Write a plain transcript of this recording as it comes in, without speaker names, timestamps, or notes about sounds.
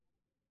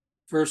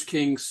1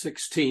 Kings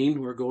 16.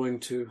 We're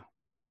going to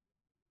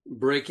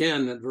break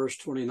in at verse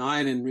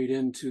 29 and read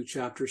into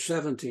chapter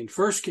 17.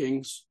 1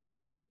 Kings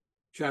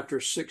chapter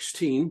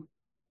 16.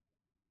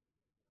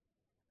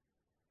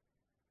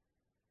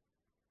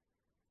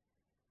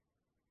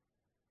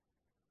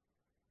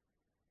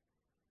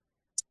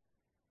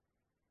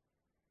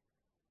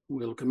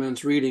 We'll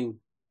commence reading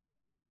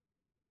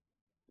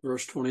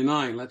verse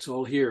 29. Let's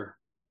all hear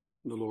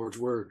the Lord's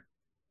word.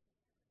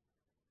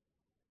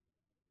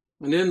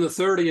 And in the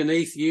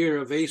 38th year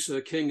of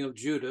Asa, king of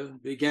Judah,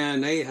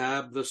 began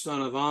Ahab the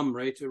son of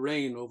Omri to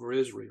reign over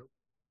Israel.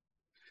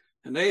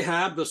 And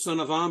Ahab the son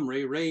of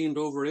Omri reigned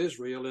over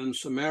Israel in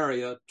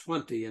Samaria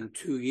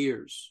 22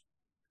 years.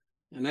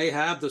 And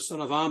Ahab the son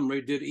of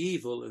Omri did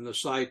evil in the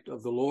sight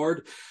of the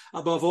Lord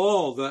above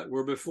all that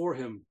were before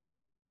him.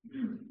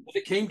 But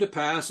it came to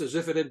pass as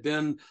if it had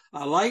been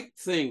a light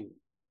thing.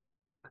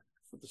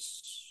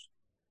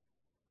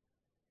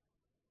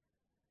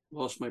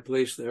 Lost my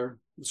place there.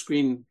 The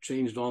screen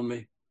changed on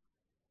me.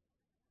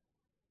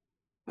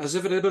 As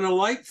if it had been a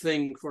light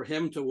thing for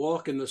him to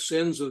walk in the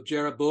sins of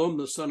Jeroboam,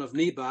 the son of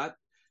Nebat,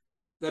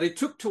 that he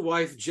took to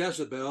wife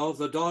Jezebel,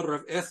 the daughter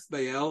of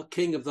Ethbaal,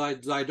 king of the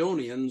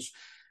Zidonians,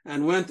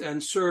 and went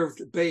and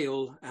served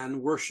Baal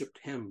and worshipped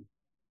him.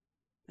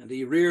 And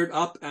he reared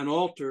up an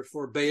altar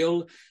for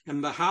Baal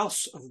in the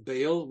house of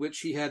Baal, which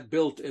he had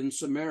built in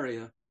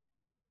Samaria.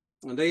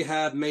 And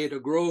Ahab made a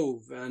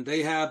grove, and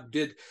Ahab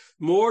did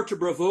more to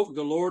provoke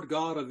the Lord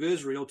God of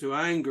Israel to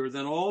anger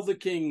than all the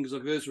kings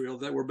of Israel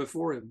that were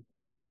before him.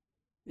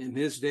 In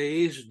his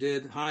days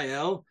did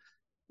Hiel,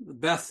 the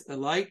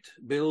Bethelite,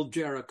 build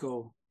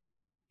Jericho.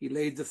 He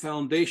laid the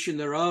foundation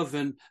thereof,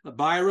 and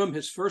Abiram,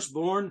 his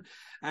firstborn,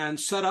 and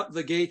set up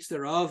the gates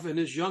thereof, and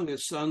his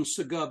youngest son,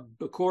 Segub,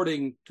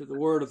 according to the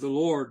word of the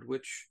Lord,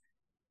 which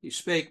he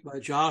spake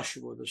by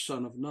Joshua, the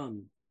son of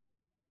Nun.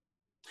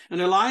 And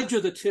Elijah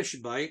the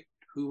Tishbite,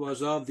 who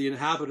was of the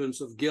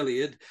inhabitants of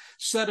Gilead,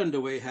 said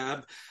unto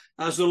Ahab,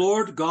 As the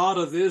Lord God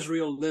of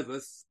Israel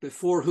liveth,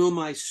 before whom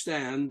I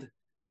stand,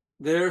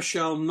 there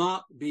shall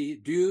not be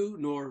dew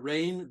nor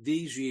rain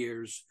these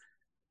years,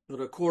 but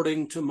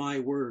according to my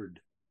word.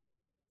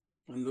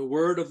 And the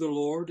word of the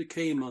Lord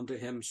came unto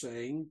him,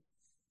 saying,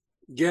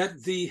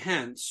 Get thee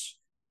hence,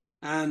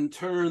 and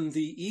turn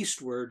thee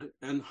eastward,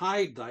 and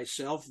hide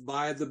thyself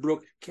by the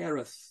brook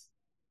Cherith,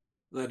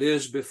 that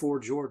is before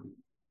Jordan.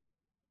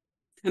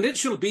 And it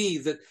shall be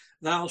that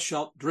thou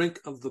shalt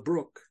drink of the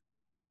brook,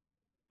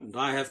 and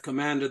I have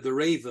commanded the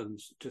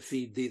ravens to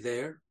feed thee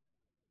there.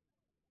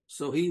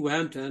 So he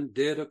went and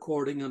did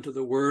according unto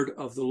the word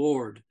of the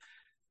Lord.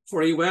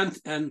 For he went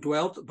and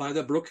dwelt by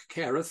the brook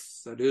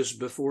Cherith, that is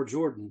before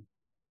Jordan.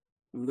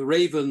 And the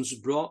ravens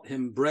brought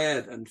him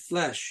bread and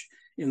flesh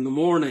in the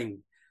morning,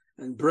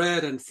 and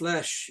bread and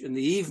flesh in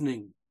the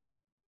evening,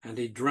 and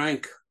he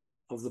drank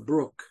of the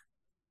brook.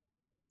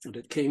 And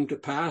it came to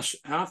pass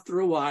after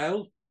a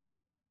while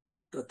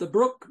that the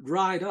brook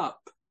dried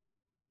up,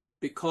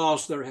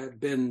 because there had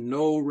been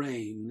no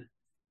rain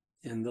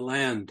in the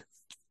land.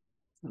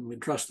 And we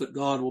trust that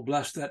God will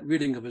bless that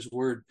reading of his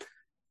word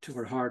to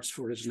our hearts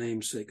for his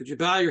name's sake. Could you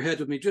bow your head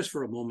with me just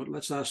for a moment?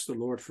 Let's ask the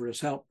Lord for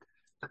his help.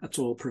 Let's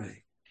all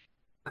pray.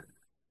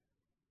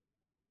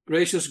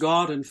 Gracious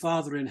God and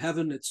Father in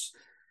heaven, it's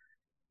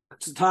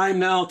time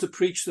now to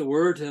preach the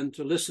word and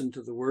to listen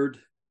to the word.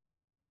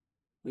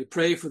 We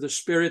pray for the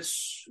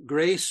Spirit's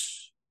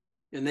grace,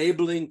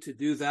 enabling to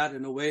do that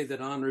in a way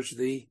that honors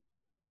thee.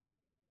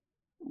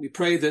 We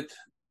pray that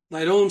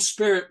thine own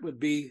Spirit would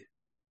be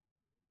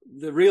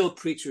the real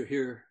preacher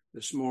here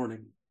this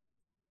morning,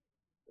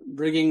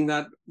 bringing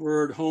that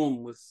word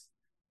home with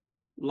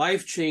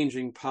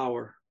life-changing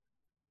power,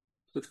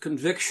 with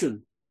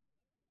conviction,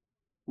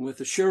 with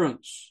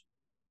assurance.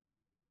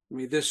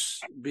 May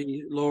this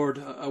be,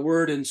 Lord, a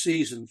word in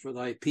season for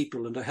thy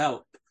people and a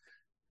help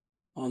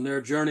on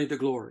their journey to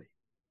glory.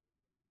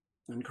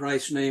 In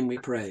Christ's name we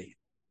pray.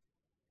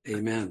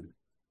 Amen.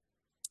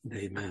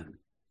 Amen.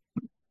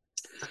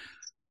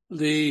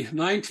 The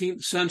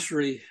 19th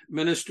century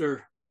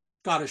minister,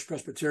 Scottish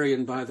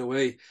Presbyterian, by the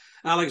way,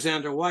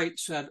 Alexander White,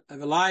 said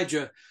of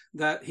Elijah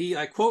that he,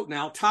 I quote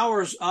now,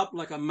 towers up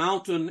like a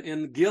mountain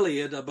in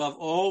Gilead above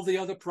all the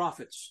other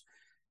prophets.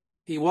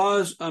 He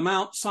was a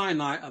Mount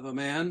Sinai of a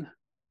man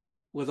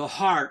with a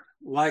heart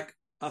like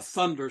a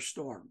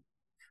thunderstorm.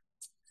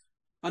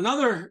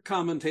 Another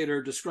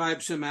commentator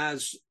describes him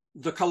as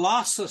the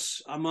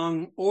colossus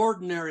among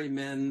ordinary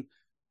men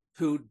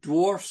who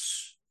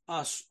dwarfs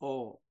us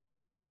all.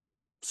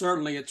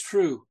 Certainly it's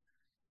true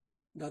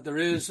that there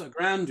is a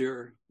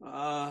grandeur,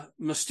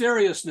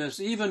 mysteriousness,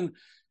 even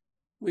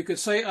we could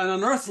say an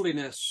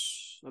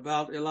unearthliness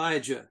about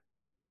Elijah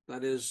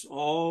that is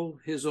all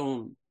his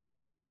own.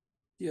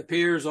 He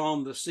appears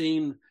on the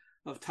scene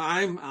of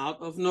time out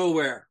of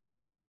nowhere.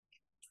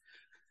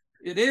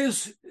 It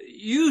is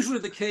usually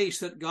the case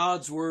that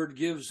God's word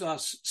gives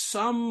us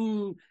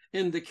some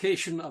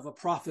indication of a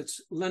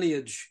prophet's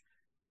lineage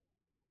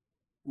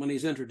when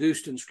he's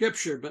introduced in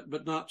Scripture,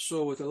 but not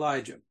so with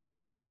Elijah.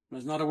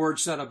 There's not a word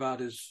said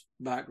about his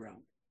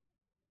background.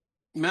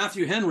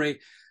 Matthew Henry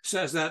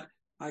says that,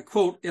 I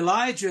quote,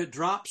 Elijah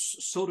drops,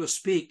 so to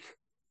speak,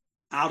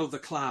 out of the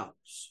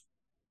clouds.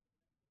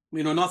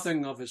 We know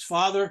nothing of his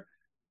father,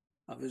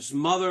 of his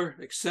mother,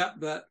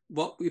 except that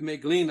what we may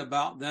glean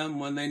about them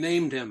when they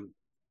named him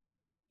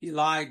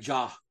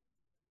Elijah.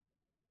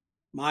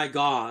 My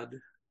God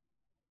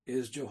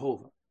is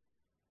Jehovah.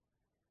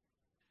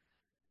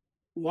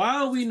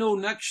 While we know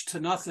next to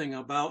nothing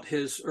about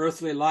his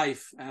earthly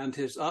life and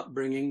his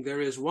upbringing, there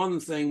is one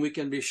thing we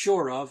can be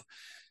sure of.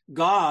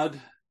 God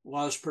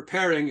was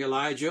preparing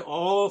Elijah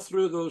all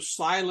through those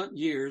silent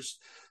years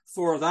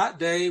for that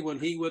day when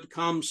he would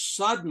come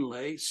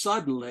suddenly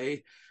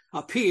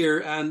appear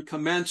and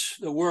commence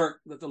the work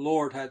that the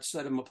Lord had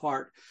set him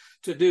apart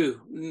to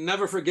do.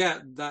 Never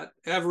forget that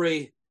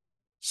every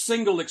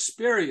single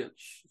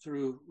experience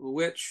through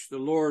which the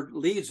Lord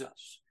leads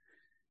us,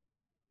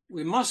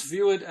 we must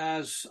view it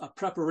as a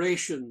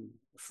preparation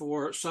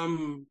for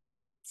some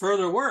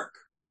further work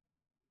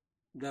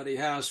that he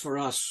has for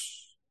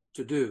us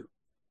to do.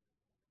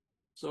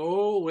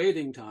 So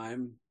waiting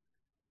time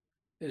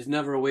is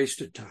never a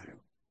wasted time.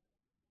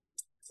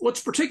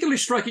 What's particularly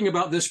striking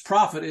about this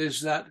prophet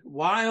is that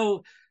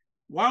while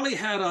he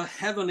had a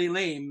heavenly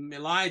name,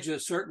 Elijah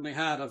certainly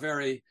had a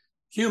very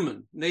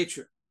human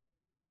nature.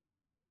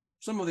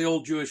 Some of the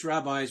old Jewish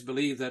rabbis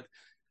believe that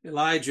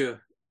Elijah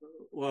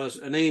was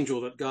an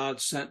angel that God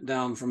sent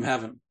down from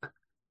heaven.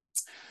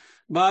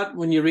 But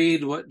when you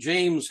read what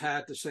James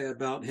had to say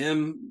about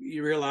him,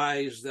 you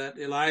realize that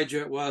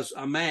Elijah was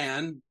a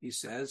man, he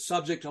says,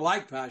 subject to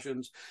like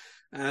passions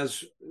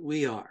as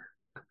we are.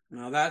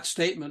 Now that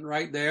statement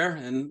right there,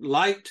 in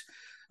light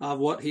of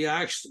what we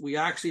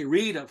actually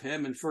read of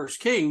him in 1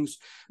 Kings,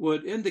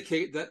 would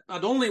indicate that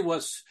not only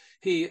was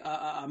he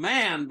a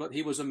man, but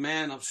he was a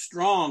man of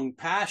strong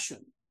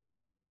passion,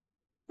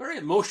 very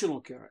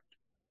emotional character.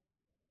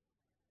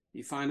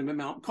 You find him at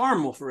Mount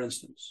Carmel, for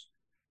instance.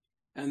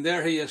 And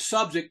there he is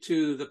subject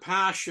to the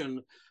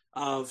passion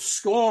of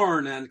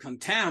scorn and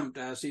contempt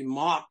as he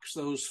mocks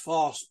those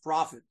false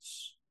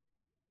prophets,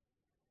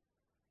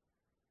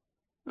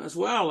 as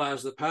well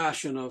as the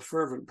passion of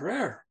fervent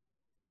prayer.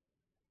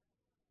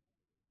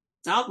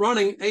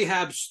 Outrunning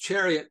Ahab's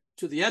chariot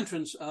to the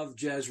entrance of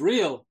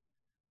Jezreel,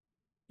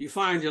 you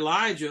find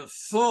Elijah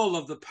full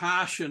of the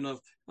passion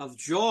of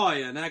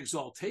joy and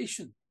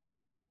exaltation.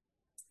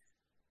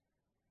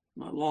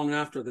 Not long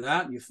after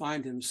that, you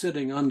find him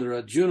sitting under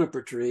a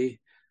juniper tree,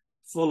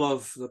 full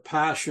of the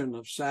passion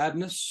of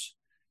sadness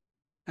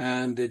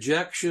and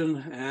dejection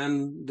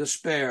and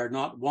despair,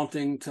 not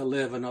wanting to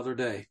live another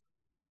day.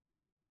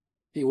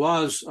 He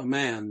was a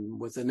man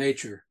with a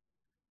nature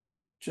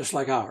just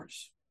like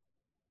ours.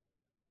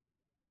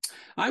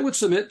 I would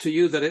submit to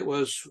you that it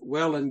was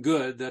well and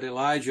good that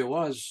Elijah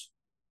was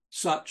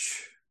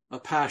such a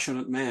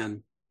passionate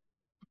man.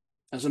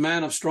 As a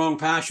man of strong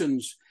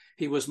passions,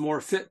 he was more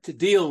fit to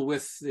deal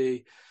with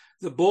the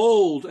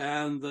bold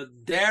and the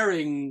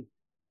daring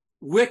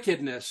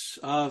wickedness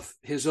of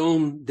his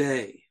own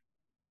day.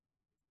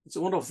 It's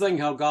a wonderful thing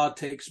how God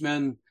takes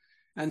men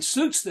and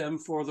suits them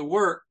for the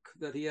work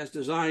that he has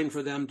designed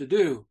for them to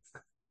do.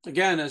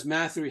 Again, as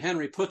Matthew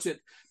Henry puts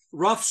it,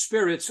 rough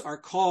spirits are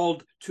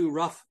called to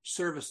rough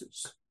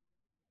services.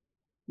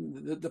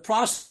 The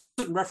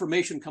Protestant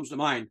Reformation comes to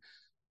mind.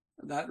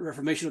 That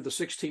Reformation of the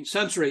 16th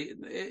century,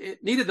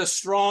 it needed a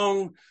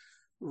strong,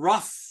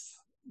 rough,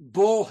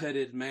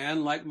 bullheaded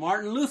man like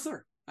Martin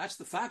Luther. That's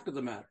the fact of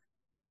the matter.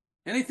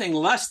 Anything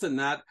less than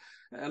that,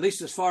 at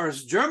least as far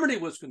as Germany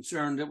was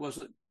concerned, it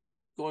wasn't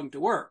going to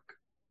work.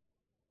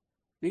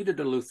 Needed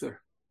a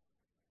Luther.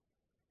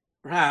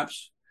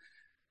 Perhaps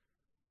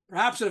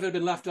if it had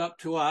been left up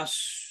to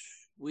us,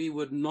 we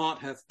would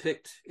not have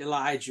picked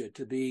Elijah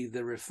to be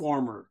the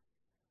reformer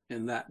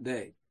in that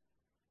day.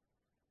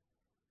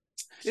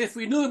 If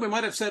we knew him, we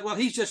might have said, well,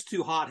 he's just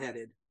too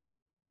hot-headed.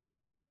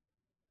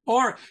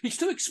 Or he's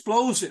too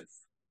explosive,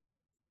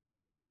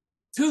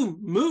 too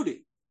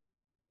moody.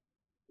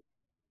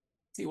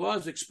 He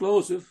was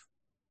explosive.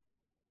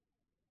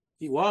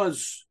 He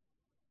was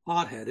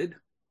hot-headed.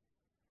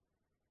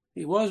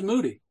 He was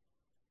moody.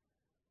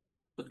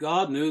 But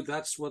God knew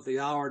that's what the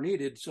hour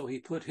needed, so he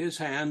put his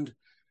hand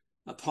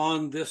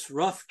upon this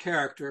rough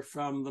character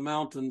from the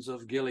mountains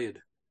of Gilead.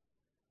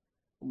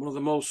 One of the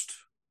most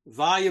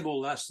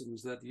valuable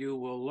lessons that you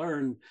will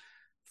learn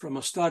from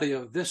a study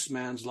of this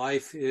man's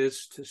life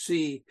is to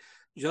see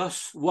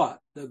just what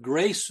the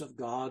grace of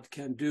God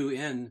can do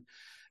in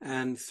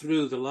and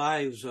through the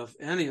lives of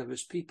any of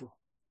his people,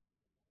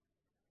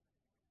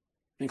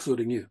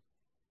 including you.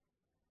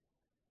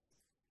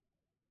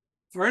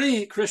 For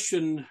any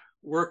Christian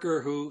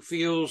worker who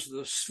feels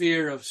the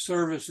sphere of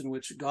service in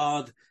which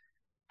God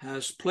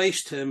has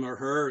placed him or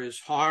her is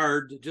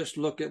hard to just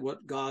look at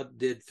what God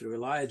did through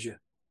Elijah.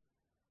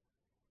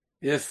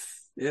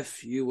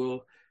 If you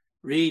will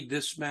read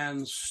this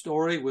man's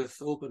story with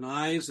open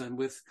eyes and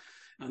with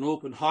an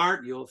open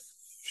heart, you'll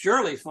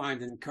surely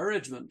find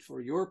encouragement for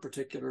your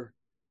particular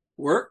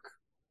work,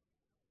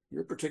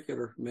 your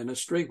particular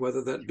ministry,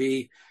 whether that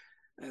be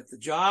at the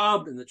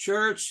job, in the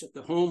church, at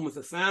the home with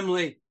the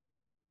family,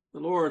 the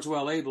Lord's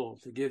well able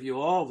to give you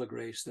all the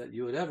grace that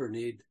you would ever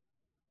need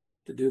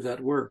to do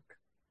that work.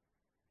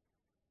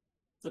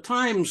 At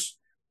times,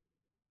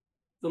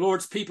 the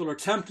Lord's people are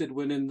tempted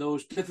when in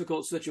those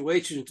difficult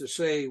situations to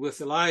say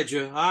with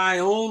Elijah, I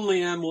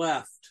only am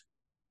left.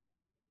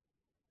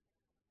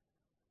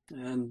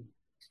 And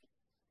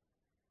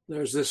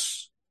there's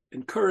this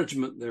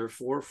encouragement,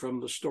 therefore, from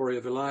the story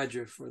of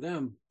Elijah for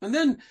them. And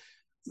then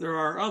there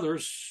are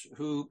others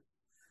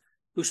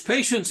whose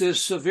patience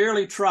is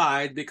severely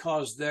tried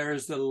because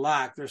there's the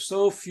lack. There's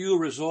so few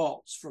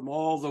results from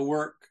all the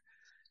work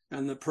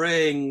and the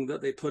praying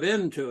that they put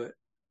into it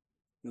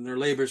and their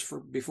labors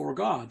before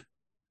God.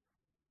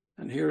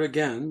 And here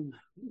again,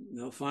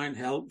 they'll find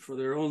help for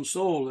their own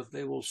soul if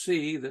they will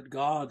see that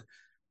God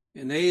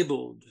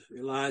enabled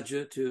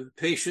Elijah to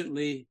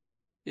patiently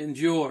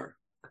endure.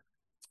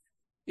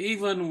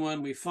 Even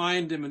when we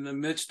find him in the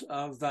midst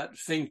of that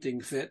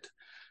fainting fit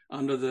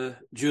under the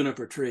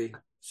juniper tree,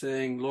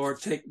 saying,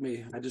 Lord, take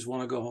me, I just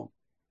want to go home.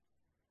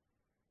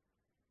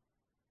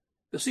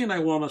 The scene I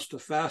want us to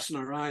fasten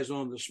our eyes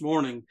on this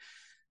morning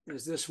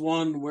is this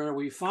one where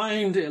we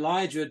find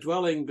Elijah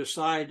dwelling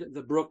beside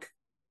the brook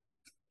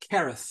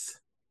Kerith.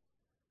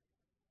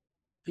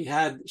 He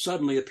had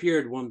suddenly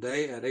appeared one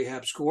day at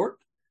Ahab's court,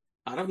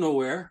 out of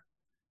nowhere,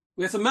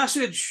 with a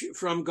message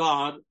from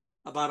God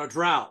about a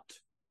drought.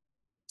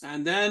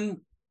 And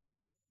then,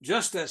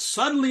 just as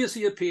suddenly as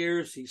he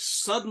appears, he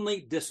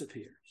suddenly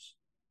disappears.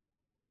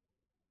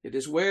 It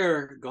is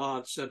where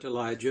God sent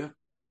Elijah,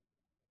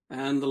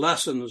 and the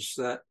lessons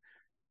that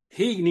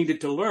he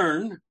needed to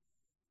learn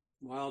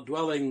while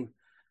dwelling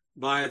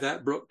by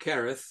that brook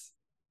Kerith.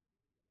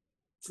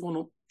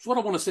 So what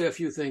I want to say a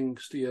few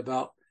things to you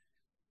about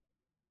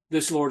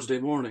this Lord's Day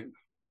morning.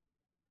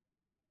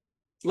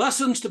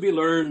 Lessons to be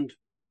learned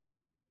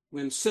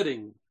when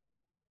sitting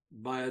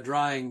by a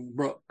drying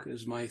brook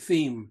is my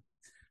theme.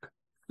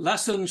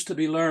 Lessons to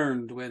be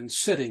learned when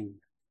sitting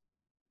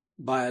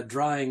by a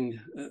drying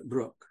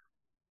brook.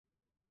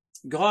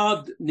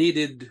 God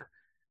needed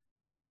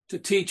to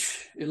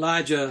teach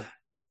Elijah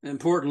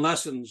important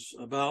lessons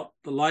about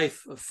the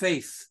life of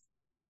faith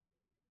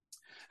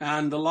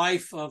and the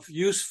life of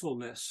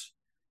usefulness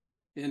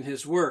in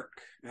his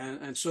work.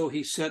 And so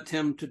he sent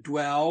him to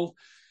dwell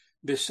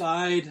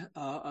beside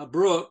a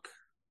brook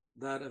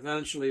that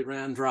eventually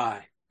ran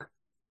dry.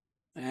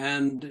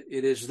 And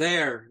it is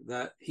there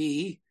that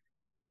he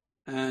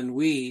and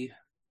we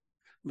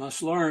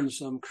must learn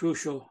some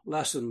crucial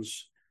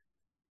lessons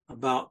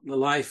about the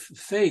life of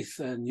faith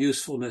and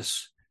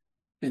usefulness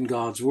in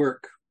God's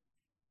work.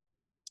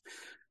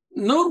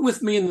 Note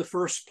with me in the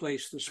first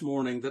place this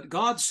morning that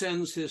God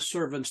sends his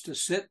servants to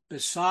sit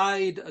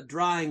beside a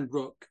drying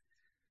brook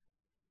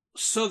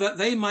so that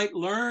they might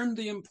learn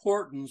the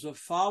importance of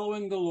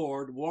following the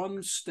Lord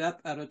one step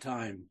at a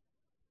time.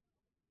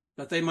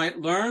 That they might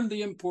learn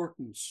the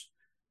importance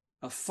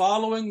of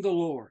following the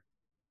Lord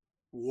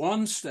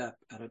one step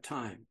at a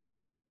time.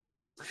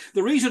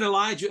 The reason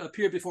Elijah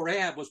appeared before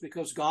Ahab was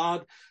because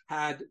God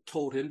had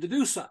told him to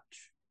do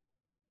such.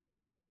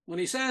 When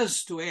he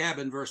says to Ahab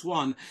in verse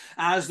 1,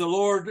 as the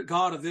Lord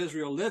God of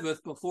Israel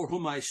liveth, before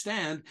whom I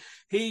stand,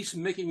 he's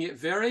making it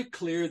very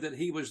clear that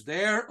he was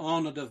there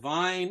on a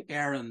divine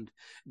errand.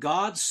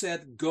 God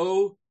said,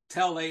 go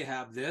tell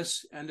Ahab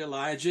this, and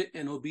Elijah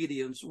in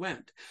obedience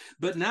went.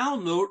 But now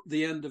note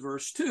the end of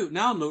verse 2.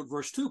 Now note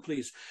verse 2,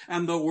 please.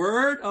 And the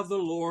word of the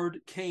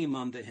Lord came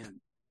unto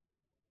him.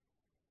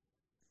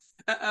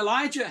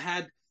 Elijah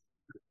had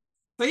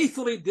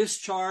faithfully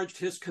discharged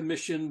his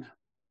commission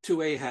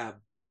to Ahab.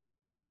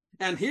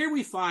 And here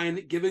we find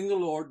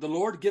the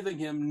Lord giving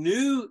him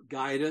new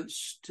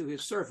guidance to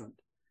his servant.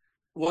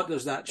 What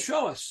does that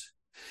show us?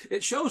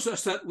 It shows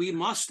us that we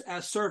must,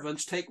 as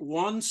servants, take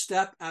one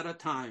step at a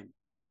time.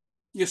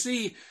 You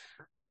see,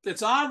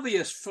 it's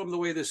obvious from the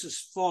way this is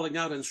falling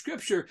out in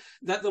Scripture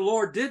that the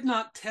Lord did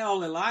not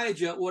tell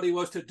Elijah what he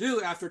was to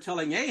do after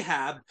telling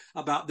Ahab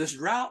about this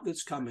drought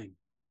that's coming.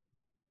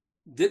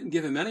 Didn't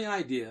give him any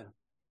idea.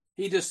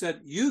 He just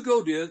said, you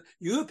go do it,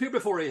 you appear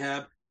before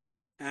Ahab,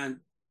 and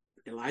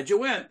Elijah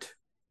went.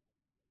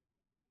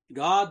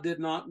 God did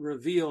not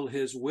reveal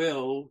his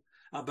will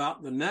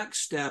about the next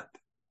step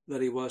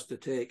that he was to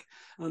take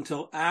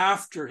until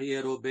after he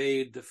had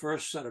obeyed the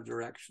first set of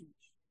directions.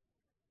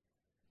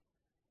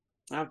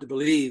 I have to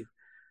believe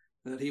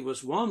that he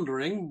was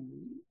wondering,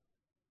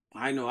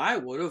 I know I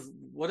would have,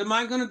 what am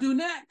I going to do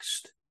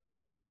next?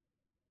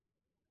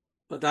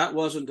 But that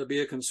wasn't to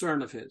be a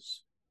concern of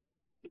his.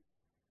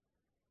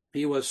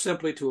 He was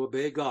simply to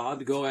obey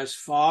God, go as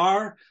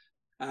far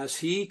as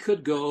he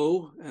could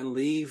go and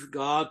leave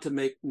God to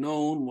make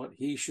known what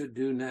he should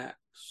do next.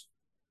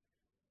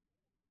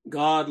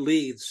 God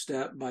leads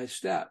step by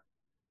step.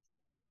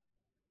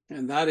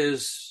 And that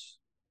is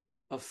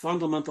a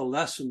fundamental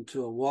lesson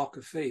to a walk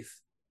of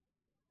faith.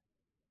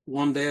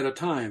 One day at a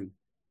time,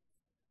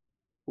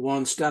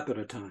 one step at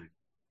a time.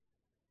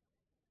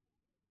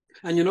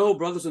 And you know,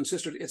 brothers and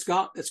sisters, it's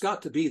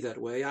got to be that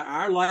way.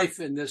 Our life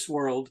in this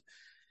world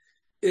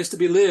is to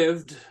be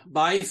lived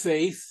by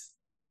faith.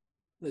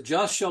 The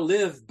just shall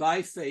live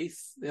by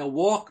faith. They'll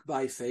walk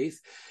by faith.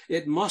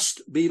 It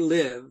must be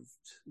lived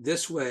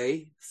this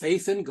way,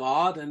 faith in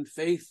God and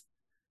faith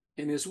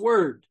in his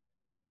word.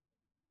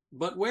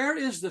 But where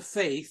is the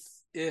faith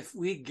if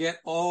we get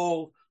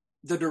all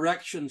the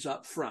directions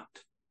up front?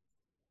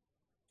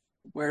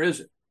 Where is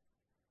it?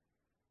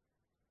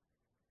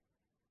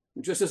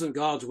 It just isn't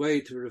God's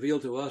way to reveal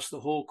to us the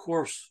whole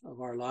course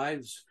of our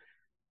lives,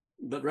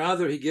 but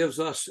rather he gives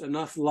us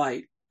enough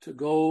light to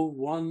go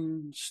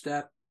one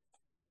step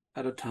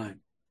at a time.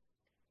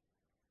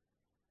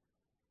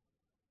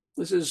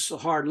 This is a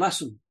hard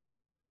lesson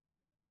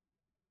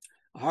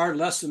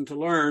to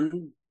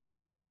learn,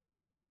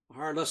 a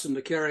hard lesson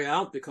to carry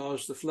out,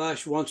 because the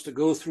flesh wants to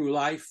go through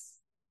life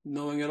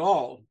knowing it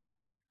all.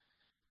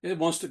 It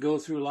wants to go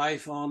through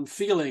life on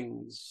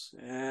feelings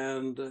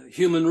and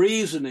human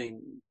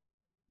reasoning.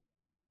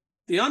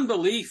 The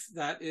unbelief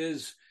that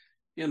is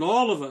in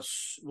all of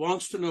us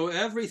wants to know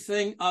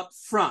everything up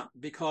front,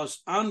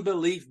 because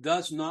unbelief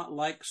does not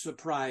like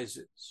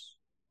surprises.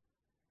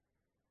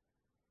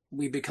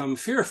 We become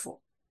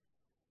fearful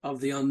of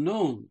the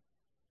unknown.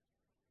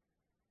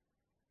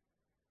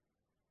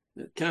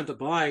 It can't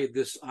abide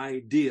this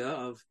idea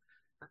of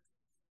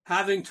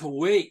having to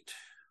wait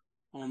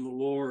on the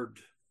Lord.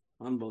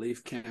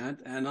 Unbelief can't,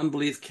 and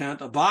unbelief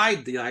can't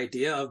abide the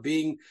idea of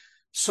being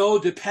so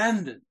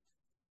dependent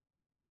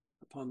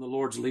upon the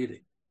Lord's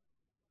leading.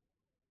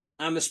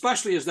 And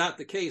especially is that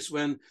the case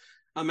when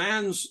a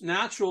man's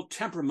natural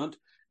temperament,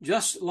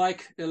 just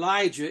like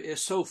Elijah,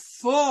 is so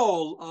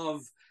full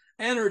of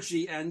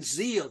energy and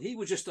zeal. He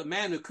was just a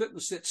man who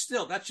couldn't sit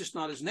still. That's just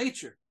not his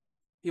nature.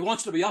 He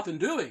wants to be up and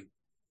doing.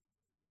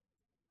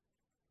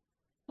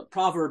 But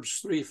Proverbs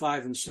 3,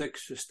 5, and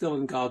 6 is still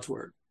in God's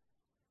word.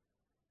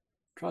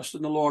 Trust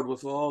in the Lord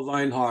with all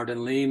thine heart,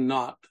 and lean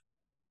not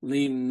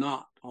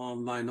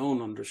on thine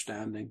own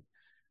understanding.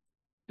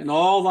 In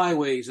all thy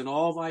ways, in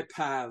all thy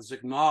paths,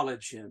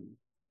 acknowledge him,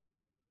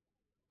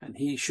 and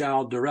he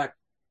shall direct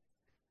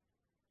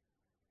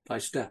thy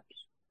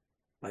steps,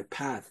 thy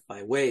path,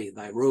 thy way,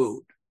 thy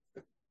road.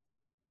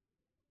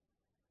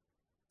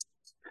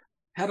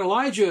 Had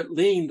Elijah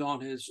leaned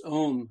on his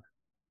own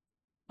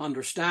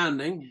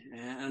understanding,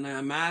 and I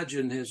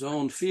imagine his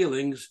own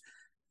feelings,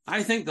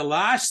 I think the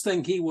last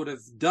thing he would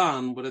have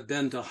done would have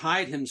been to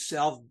hide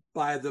himself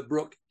by the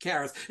brook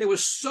Kerith. It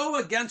was so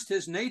against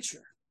his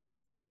nature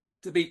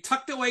to be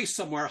tucked away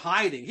somewhere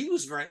hiding. He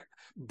was very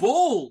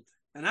bold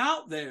and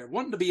out there,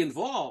 wanting to be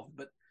involved.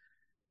 But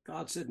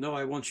God said, no,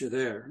 I want you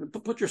there.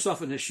 Put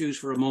yourself in his shoes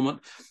for a moment.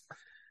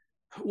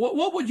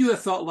 What would you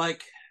have felt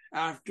like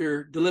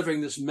after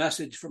delivering this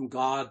message from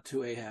God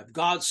to Ahab?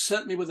 God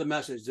sent me with a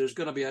message. There's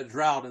going to be a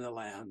drought in the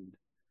land.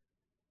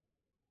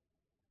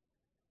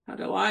 Had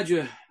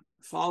Elijah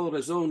followed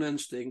his own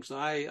instincts,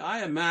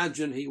 I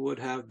imagine he would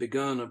have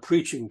begun a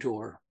preaching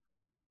tour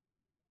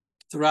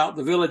throughout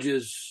the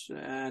villages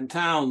and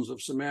towns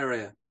of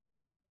Samaria.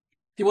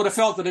 He would have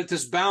felt that it's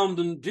his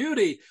bounden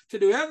duty to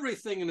do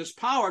everything in his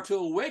power to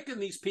awaken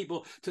these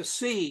people to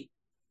see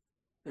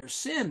their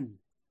sin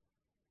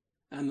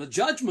and the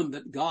judgment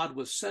that God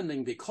was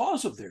sending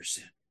because of their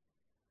sin.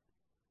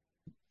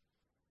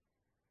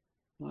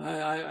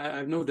 I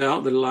have no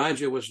doubt that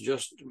Elijah was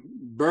just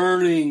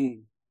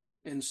burning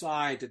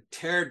inside to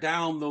tear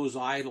down those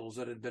idols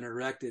that had been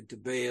erected to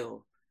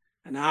Baal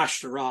and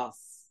Ashtaroth.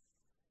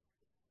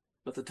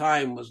 But the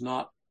time was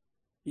not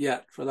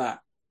yet for that.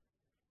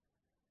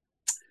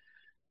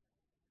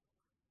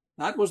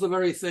 That was the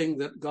very thing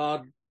that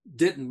God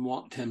didn't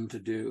want him to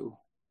do.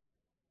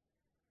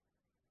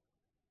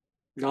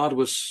 God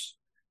was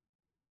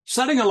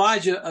setting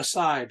Elijah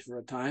aside for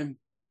a time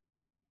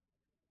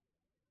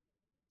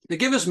to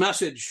give his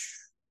message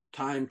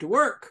time to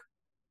work,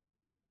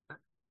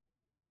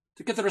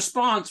 to get the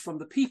response from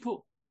the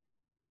people,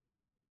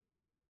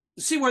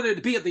 to see where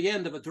they'd be at the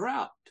end of a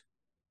drought.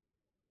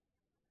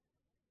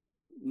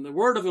 And the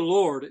word of the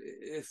Lord,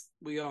 if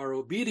we are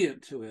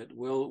obedient to it,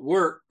 will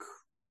work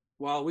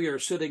while we are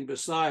sitting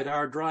beside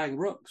our drying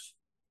brooks.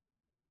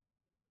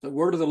 The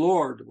word of the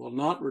Lord will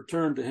not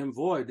return to him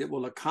void. It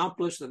will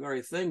accomplish the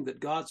very thing that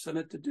God sent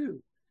it to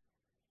do.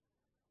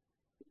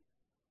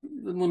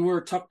 Even when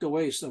we're tucked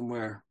away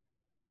somewhere.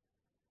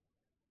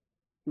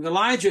 And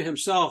Elijah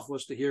himself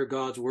was to hear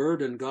God's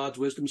word and God's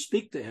wisdom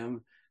speak to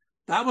him.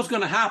 That was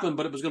going to happen,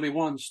 but it was going to be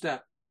one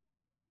step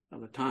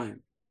at a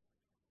time.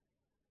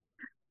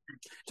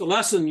 It's a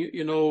lesson,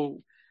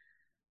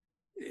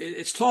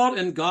 it's taught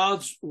in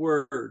God's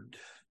word.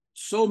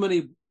 So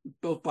many,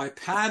 both by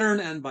pattern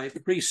and by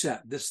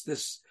precept,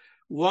 this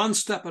one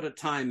step at a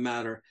time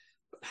matter.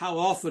 But how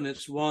often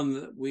it's one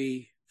that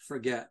we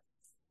forget.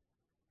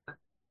 The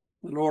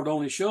Lord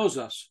only shows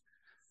us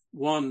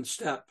one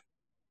step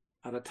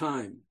at a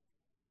time.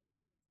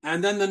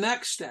 And then the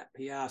next step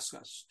he asks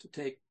us to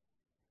take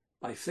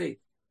by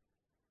faith.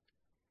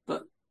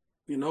 But,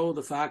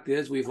 the fact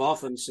is, we've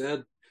often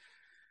said,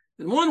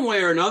 in one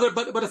way or another,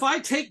 but if I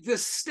take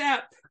this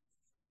step,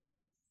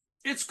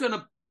 it's going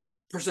to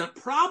present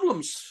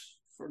problems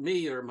for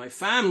me or my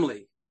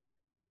family.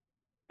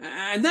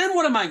 And then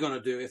what am I going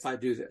to do if I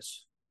do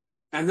this?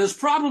 And there's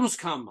problems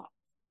come up.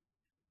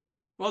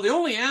 Well, the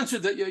only answer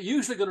that you're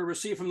usually going to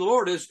receive from the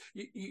Lord is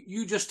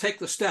you just take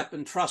the step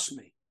and trust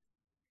me.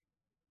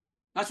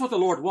 That's what the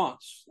Lord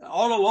wants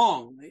all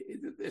along.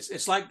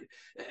 It's like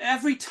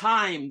every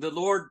time the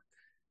Lord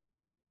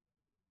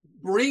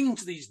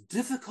brings these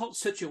difficult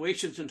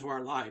situations into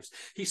our lives,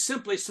 he's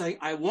simply saying,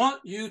 I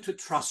want you to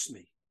trust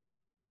me.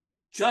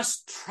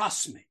 Just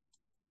trust me.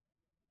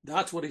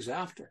 That's what he's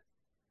after.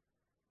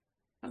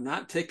 And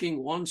that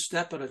taking one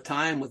step at a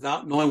time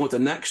without knowing what the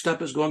next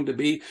step is going to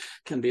be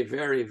can be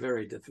very,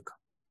 very difficult.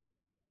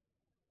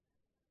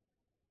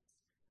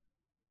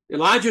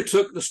 Elijah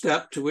took the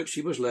step to which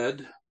he was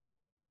led,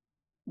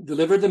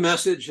 delivered the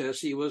message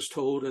as he was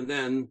told, and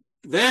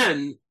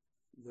then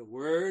the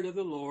word of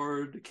the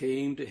Lord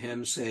came to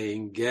him,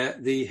 saying,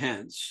 Get thee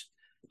hence,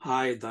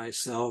 hide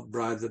thyself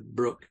by the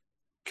brook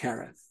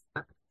Cherith.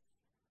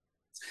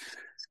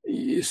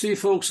 You see,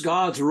 folks,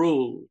 God's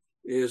rule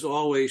is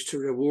always to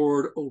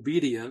reward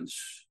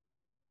obedience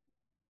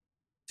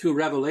to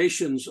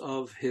revelations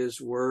of his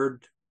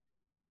word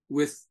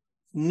with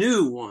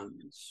new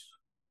ones.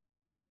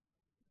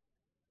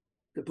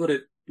 To put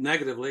it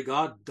negatively,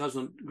 God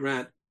doesn't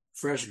grant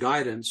fresh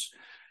guidance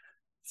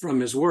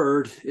from his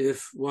word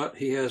if what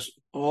he has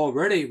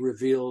already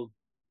revealed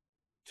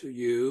to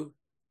you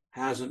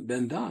hasn't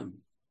been done.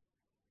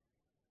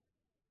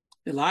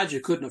 Elijah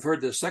couldn't have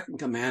heard the second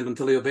command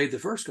until he obeyed the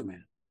first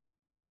command.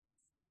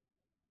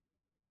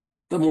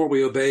 The more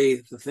we obey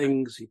the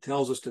things he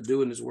tells us to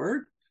do in his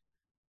word,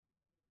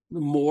 the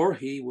more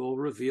he will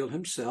reveal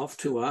himself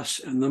to us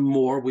and the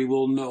more we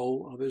will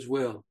know of his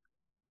will.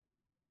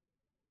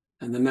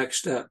 And the next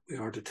step we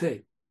are to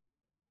take.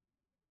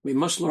 We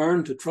must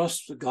learn to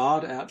trust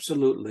God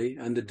absolutely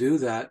and to do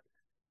that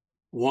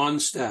one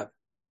step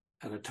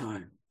at a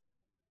time.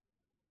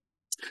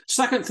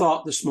 Second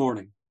thought this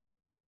morning,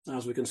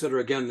 as we consider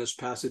again this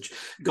passage,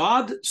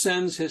 God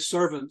sends his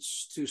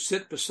servants to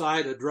sit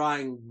beside a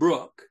drying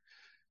brook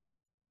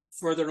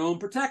for their own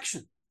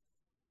protection.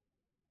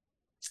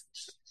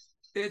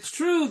 It's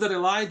true that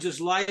Elijah's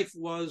life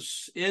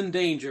was in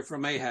danger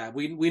from Ahab.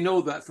 We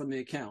know that from the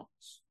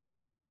accounts.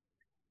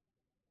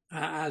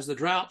 As the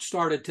drought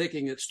started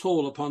taking its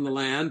toll upon the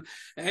land,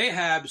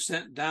 Ahab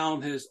sent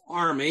down his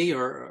army,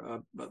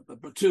 or a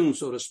platoon,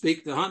 so to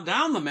speak, to hunt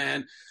down the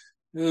man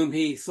whom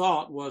he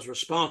thought was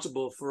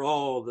responsible for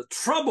all the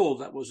trouble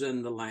that was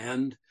in the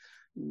land.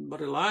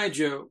 But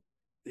Elijah,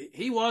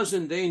 he was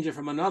in danger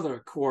from another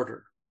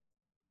quarter.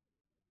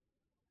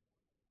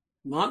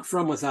 Not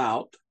from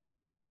without,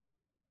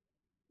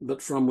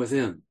 but from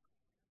within.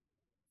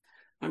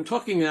 I'm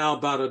talking now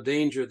about a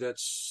danger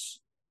that's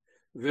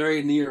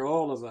very near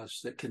all of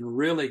us, that can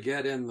really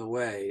get in the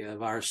way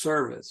of our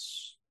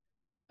service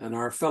and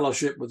our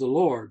fellowship with the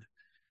Lord,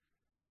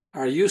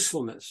 our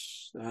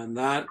usefulness, and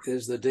that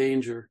is the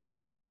danger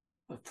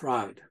of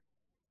pride.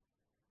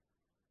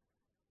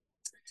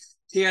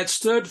 He had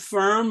stood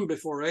firm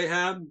before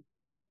Ahab.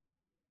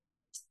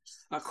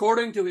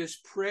 According to his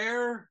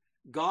prayer,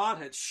 God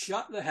had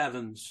shut the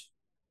heavens.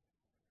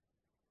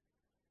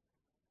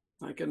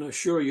 I can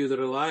assure you that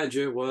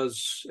Elijah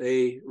was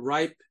a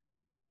ripe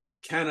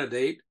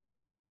candidate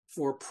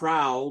for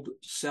proud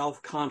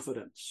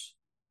self-confidence.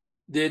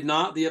 Did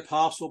not the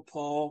Apostle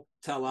Paul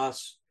tell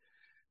us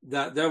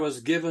that there was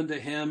given to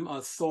him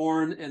a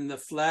thorn in the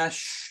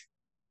flesh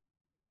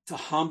to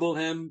humble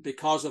him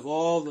because of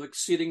all the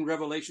exceeding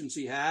revelations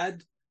he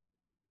had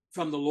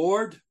from the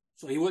Lord,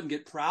 so he wouldn't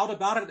get proud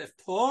about it? If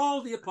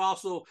Paul the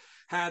Apostle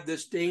had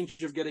this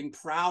danger of getting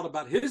proud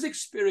about his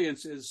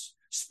experiences,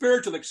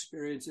 spiritual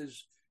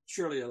experiences,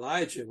 surely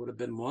Elijah would have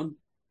been one.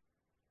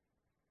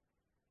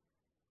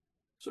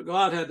 So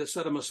God had to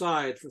set him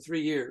aside for 3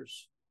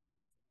 years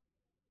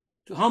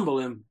to humble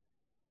him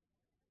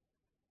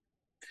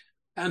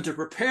and to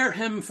prepare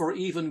him for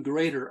even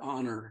greater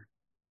honor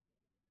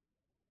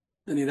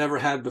than he'd ever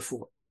had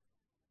before.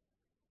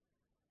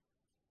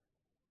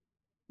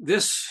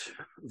 This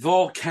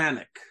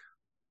volcanic,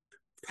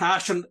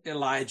 passionate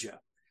Elijah,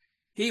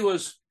 he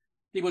was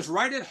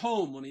right at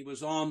home when he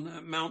was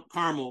on Mount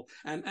Carmel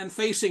and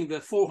facing the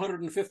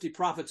 450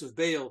 prophets of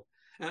Baal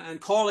and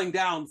calling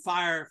down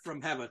fire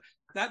from heaven.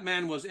 That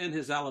man was in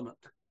his element,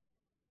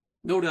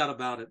 no doubt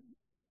about it.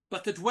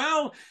 But to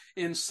dwell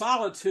in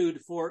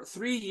solitude for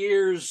 3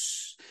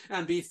 years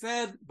and be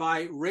fed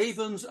by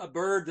ravens, a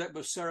bird that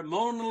was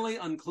ceremonially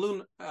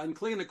unclean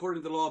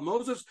according to the law of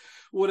Moses,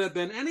 would have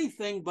been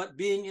anything but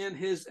being in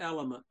his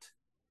element.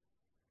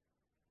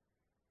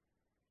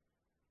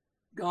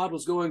 God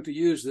was going to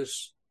use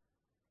this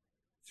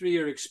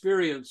 3-year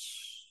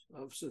experience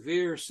of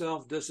severe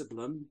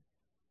self-discipline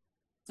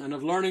and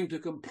of learning to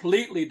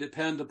completely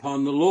depend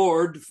upon the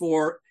Lord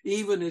for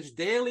even his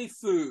daily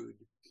food,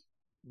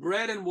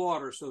 bread and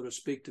water, so to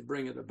speak, to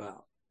bring it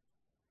about.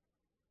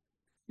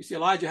 You see,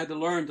 Elijah had to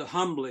learn to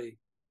humbly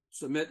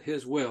submit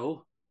his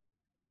will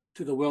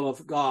to the will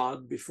of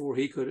God before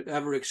he could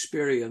ever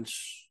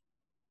experience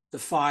the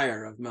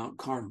fire of Mount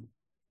Carmel.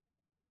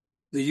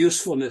 the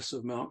usefulness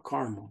of Mount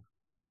Carmel,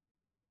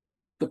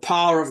 the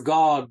power of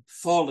God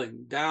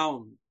falling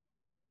down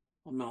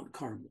on Mount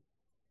Carmel.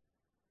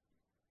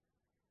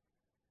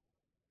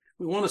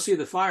 We want to see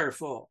the fire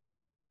fall.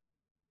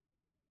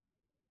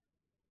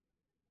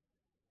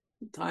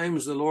 At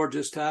times the Lord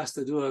just has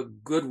to do a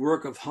good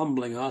work of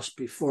humbling us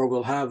before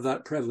we'll have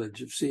that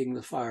privilege of seeing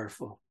the fire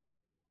fall.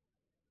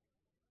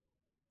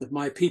 If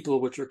my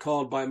people, which are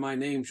called by my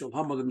name, shall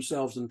humble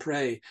themselves and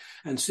pray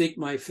and seek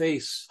my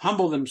face,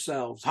 humble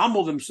themselves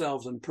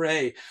and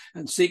pray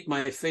and seek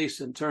my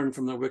face and turn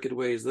from their wicked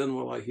ways, then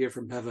will I hear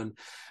from heaven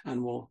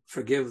and will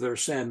forgive their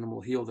sin and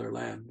will heal their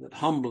land. That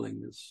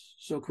humbling is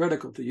so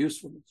critical to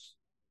usefulness.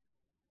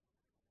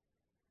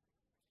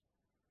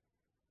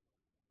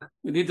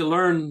 We need to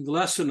learn the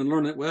lesson and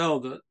learn it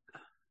well, that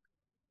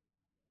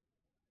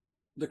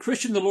the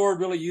Christian the Lord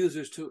really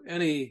uses to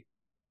any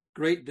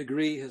great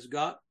degree has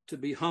got to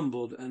be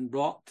humbled and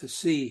brought to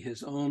see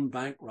his own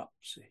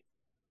bankruptcy.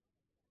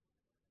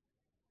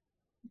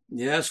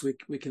 Yes,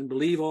 we can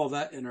believe all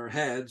that in our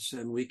heads,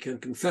 and we can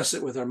confess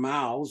it with our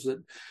mouths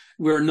that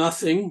we're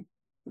nothing.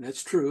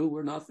 That's true,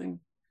 we're nothing.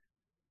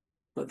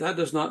 But that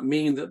does not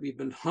mean that we've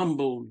been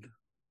humbled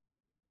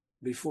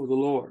before the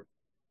Lord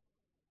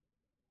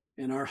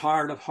in our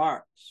heart of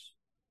hearts.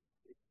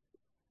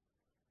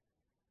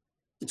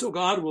 And so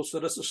God will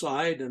set us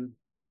aside and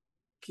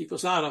keep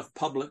us out of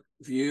public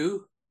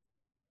view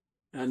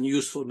and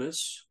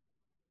usefulness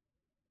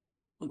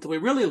until we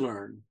really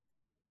learn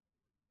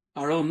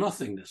our own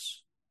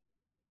nothingness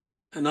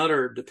and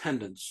utter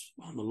dependence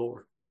on the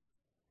Lord.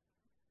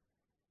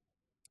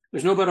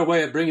 There's no better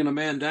way of bringing a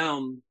man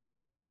down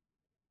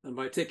than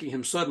by taking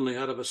him suddenly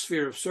out of a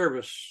sphere of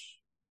service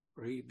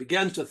where he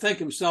begins to think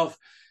himself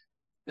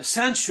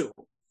essential,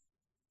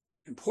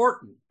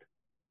 important,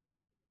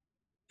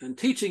 and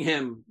teaching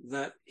him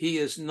that he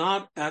is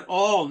not at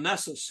all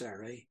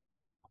necessary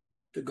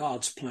to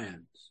God's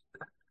plans.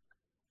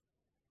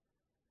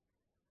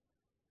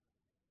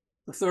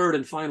 The third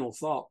and final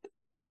thought,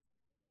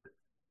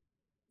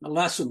 a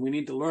lesson we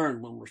need to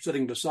learn when we're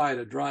sitting beside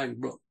a drying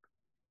brook.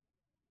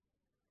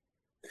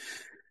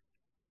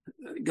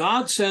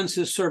 God sends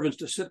his servants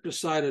to sit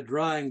beside a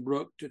drying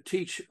brook to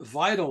teach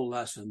vital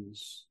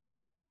lessons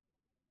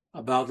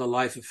about the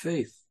life of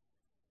faith.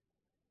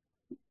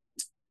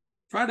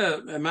 Try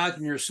to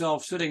imagine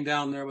yourself sitting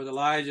down there with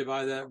Elijah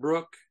by that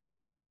brook,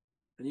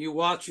 and you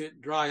watch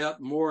it dry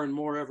up more and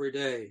more every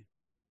day.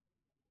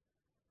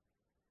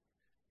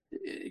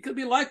 It could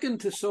be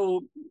likened to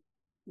so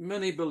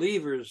many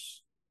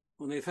believers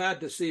when they've had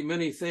to see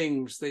many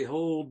things they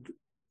hold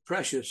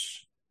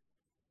precious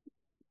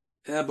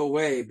ebb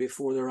away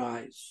before their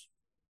eyes.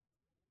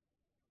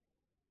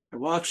 I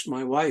watched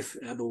my wife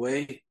ebb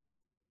away.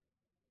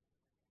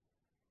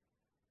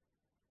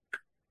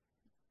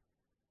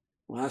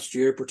 Last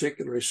year,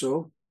 particularly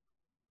so.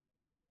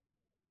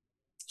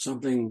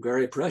 Something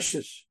very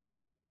precious.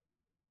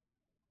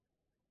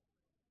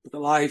 But the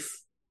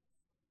life,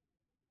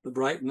 the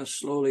brightness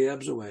slowly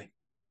ebbs away.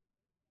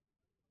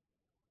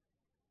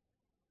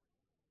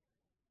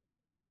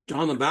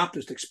 John the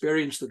Baptist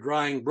experienced the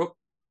drying brook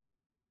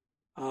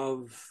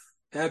of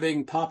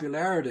ebbing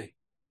popularity.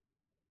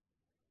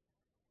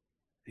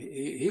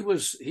 He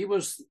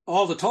was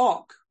all the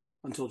talk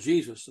until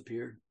Jesus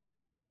appeared.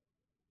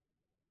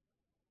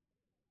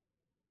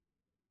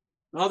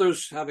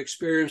 Others have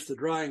experienced the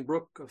drying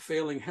brook of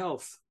failing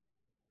health,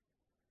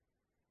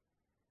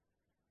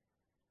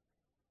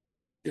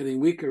 getting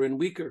weaker and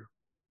weaker.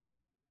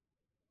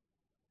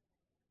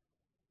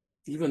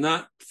 Even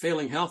that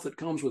failing health that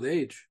comes with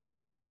age.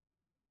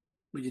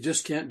 But you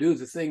just can't do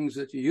the things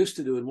that you used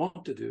to do and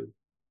want to do.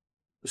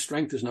 The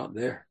strength is not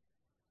there.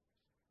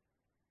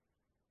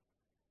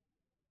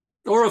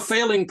 Or of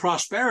failing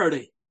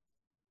prosperity.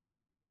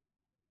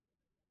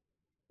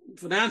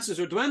 Finances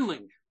are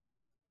dwindling.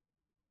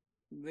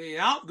 The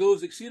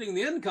outgoes exceeding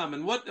the income.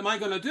 And what am I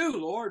going to do,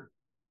 Lord?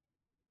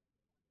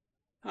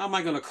 How am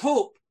I going to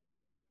cope?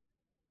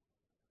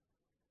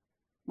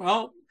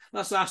 Well,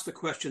 let's ask the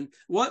question,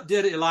 what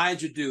did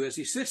Elijah do as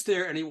he sits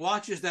there and he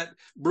watches that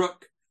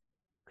brook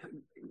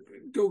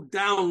go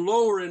down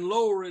lower and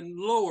lower and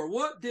lower?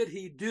 What did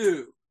he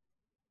do?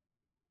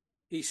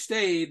 He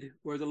stayed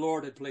where the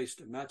Lord had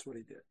placed him. That's what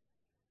he did.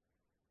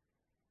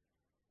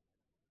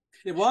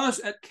 It was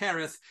at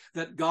Kerith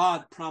that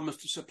God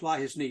promised to supply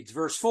his needs.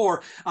 Verse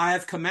 4, I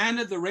have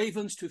commanded the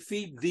ravens to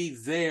feed thee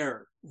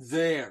there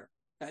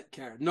at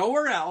Kerith.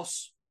 Nowhere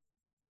else,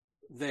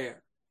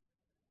 there.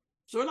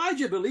 So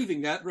Elijah,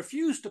 believing that,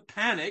 refused to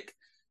panic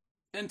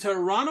and to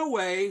run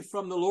away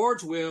from the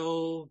Lord's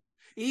will,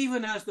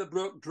 even as the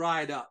brook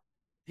dried up.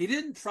 He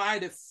didn't try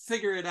to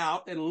figure it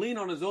out and lean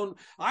on his own.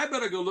 I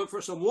better go look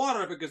for some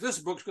water because this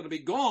brook's going to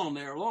be gone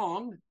ere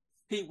long.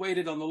 He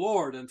waited on the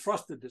Lord and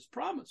trusted his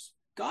promise.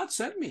 God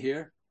sent me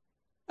here.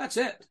 That's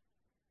it.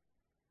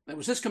 That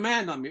was his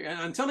command on me.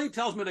 And until he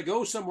tells me to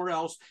go somewhere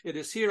else, it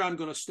is here I'm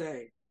going to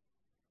stay.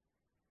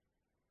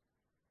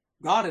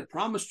 God had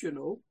promised,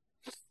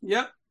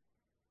 Yep.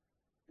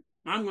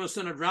 I'm going to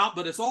send a drought,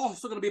 but it's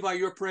also going to be by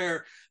your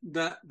prayer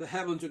that the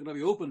heavens are going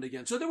to be opened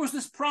again. So there was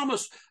this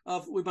promise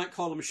of, we might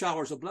call them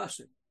showers of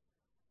blessing.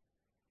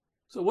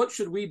 So what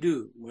should we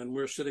do when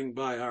we're sitting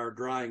by our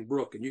drying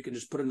brook? And you can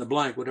just put in the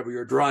blank whatever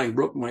your drying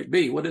brook might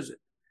be. What is it?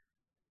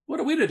 What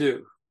are we to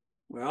do?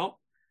 Well,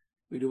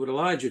 we do what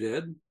Elijah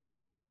did.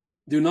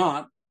 Do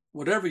not,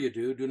 whatever you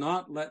do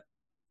not let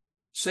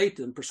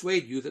Satan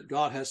persuade you that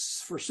God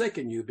has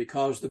forsaken you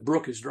because the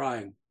brook is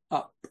drying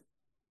up.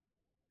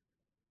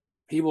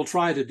 He will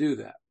try to do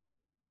that.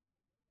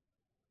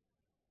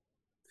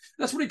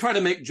 That's what he tried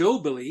to make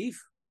Job believe.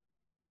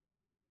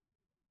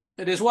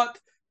 It is what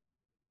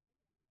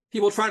he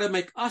will try to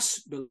make us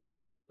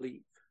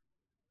believe.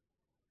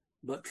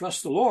 But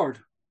trust the Lord.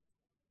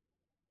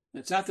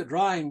 It's at the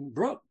drying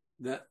brook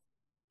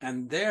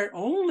and there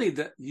only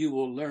that you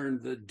will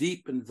learn the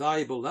deep and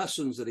valuable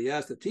lessons that he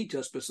has to teach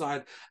us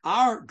beside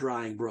our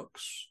drying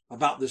brooks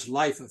about this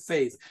life of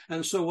faith.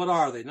 And so what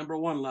are they? Number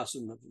one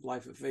lesson of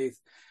life of faith.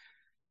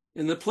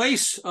 In the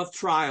place of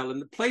trial, in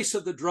the place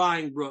of the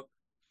drying brook,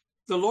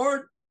 the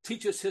Lord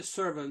teaches his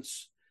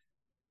servants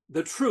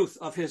the truth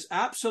of his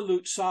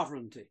absolute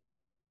sovereignty.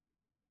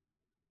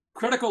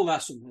 Critical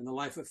lesson in the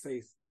life of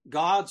faith.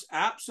 God's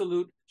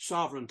absolute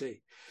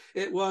sovereignty.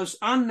 It was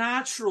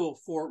unnatural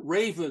for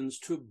ravens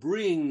to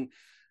bring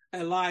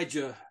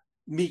Elijah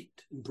meat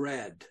and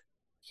bread.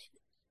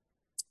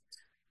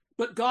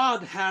 But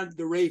God had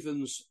the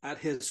ravens at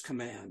his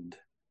command.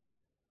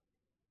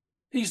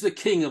 He's the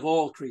king of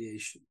all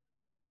creation.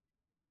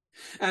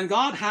 And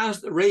God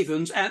has the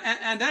ravens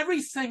and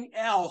everything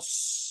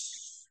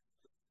else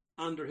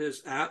under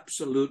his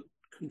absolute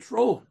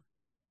control.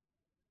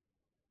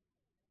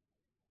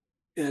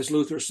 As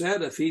Luther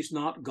said, if he's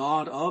not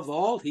God of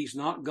all, he's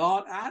not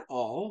God at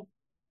all.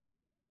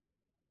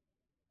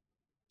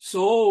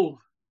 Soul,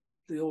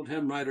 the old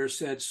hymn writer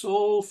said,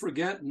 soul,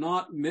 forget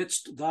not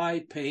midst thy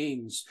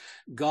pains,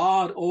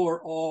 God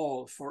o'er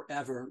all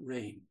forever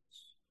reigns.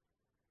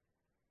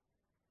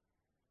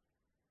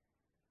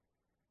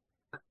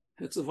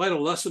 It's a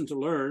vital lesson to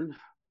learn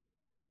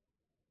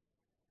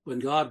when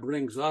God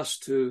brings us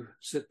to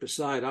sit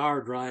beside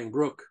our drying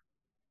brook.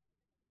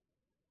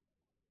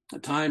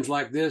 At times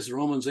like this,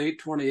 Romans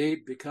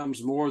 8:28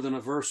 becomes more than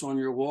a verse on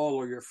your wall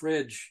or your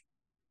fridge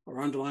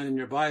or underlined in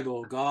your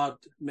Bible. God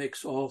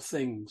makes all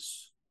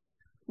things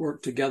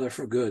work together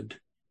for good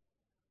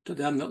to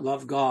them that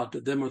love God,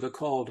 to them are the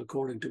called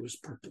according to his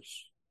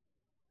purpose.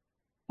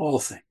 All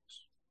things,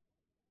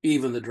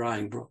 even the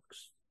drying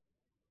brooks.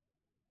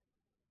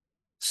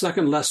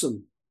 Second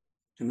lesson,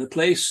 in the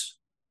place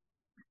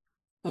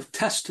of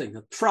testing,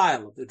 of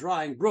trial of the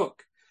drying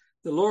brook,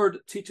 the Lord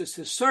teaches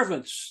his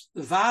servants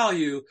the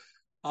value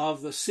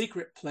of the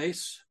secret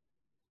place.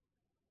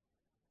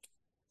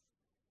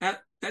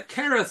 At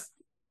Kerith,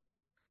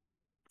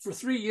 for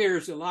 3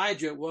 years,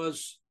 Elijah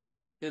was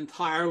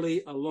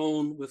entirely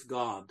alone with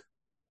God.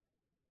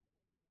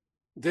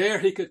 There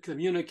he could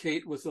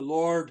communicate with the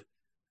Lord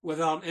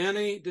without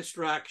any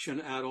distraction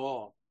at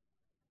all.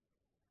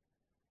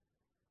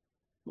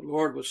 The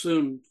Lord was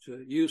soon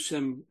to use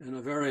him in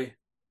a very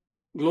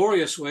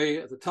glorious way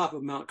at the top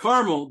of Mount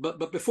Carmel,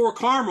 but before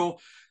Carmel,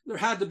 there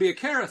had to be a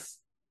Kerith.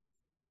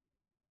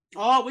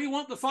 Oh, we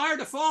want the fire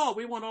to fall.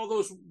 We want all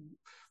those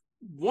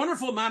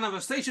wonderful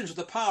manifestations of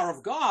the power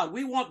of God.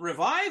 We want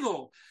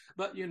revival.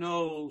 But, you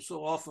know,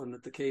 so often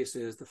that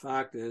the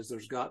fact is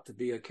there's got to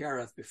be a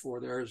Kerith before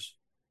there's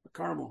a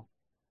Carmel.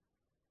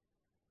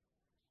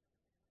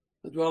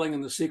 The dwelling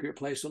in the secret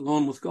place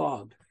alone with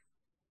God.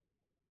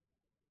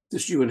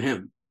 Just you and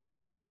him.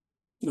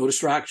 No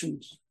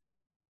distractions.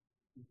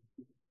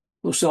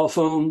 No cell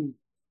phone,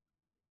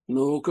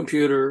 no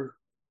computer,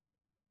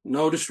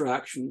 no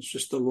distractions,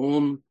 just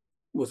alone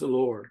with the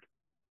Lord.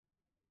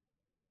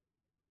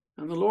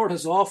 And the Lord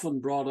has often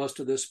brought us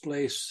to this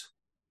place,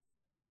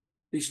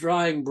 these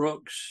drying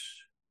brooks,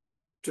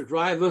 to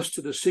drive us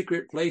to the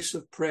secret place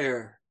of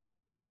prayer,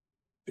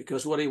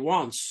 because what he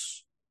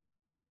wants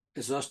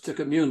is us to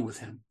commune with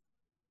him.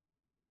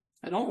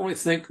 I don't really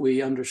think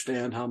we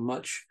understand how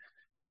much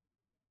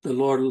the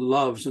Lord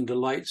loves and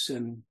delights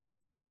in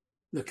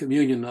the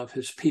communion of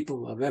his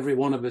people, of every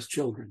one of his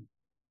children.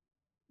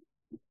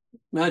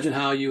 Imagine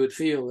how you would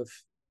feel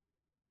if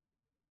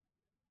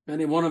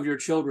any one of your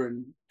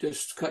children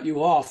just cut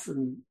you off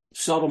and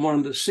seldom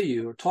wanted to see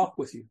you or talk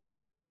with you.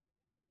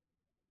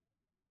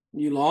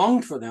 You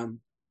longed for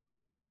them.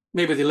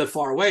 Maybe they live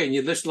far away and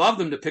you just love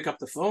them to pick up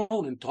the phone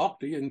and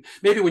talk to you. And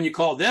maybe when you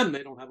call them,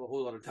 they don't have a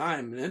whole lot of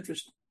time and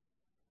interest.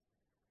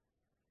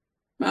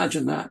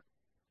 Imagine that.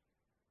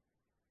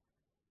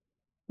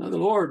 Now the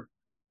Lord,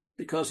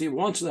 because he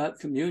wants that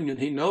communion,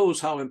 he knows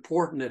how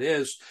important it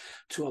is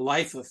to a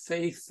life of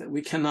faith, that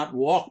we cannot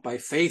walk by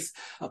faith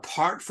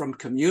apart from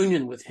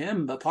communion with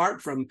him,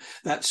 apart from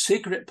that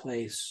secret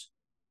place.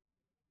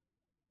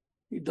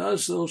 He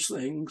does those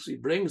things. He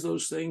brings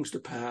those things to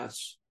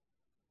pass.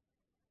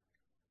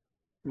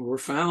 And we're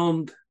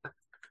found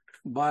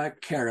by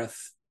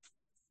Kerith.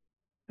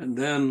 And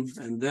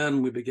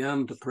then we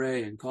began to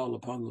pray and call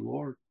upon the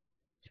Lord.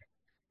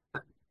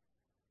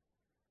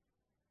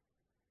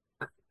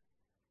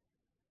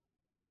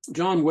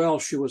 John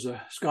Welsh, who was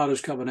a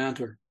Scottish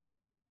Covenanter,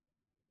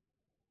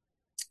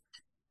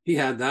 he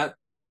had that.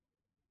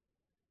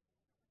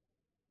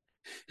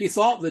 He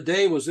thought the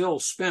day was ill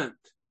spent,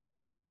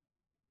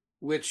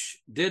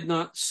 which did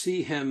not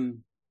see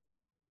him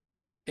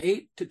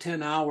 8 to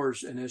 10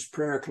 hours in his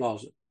prayer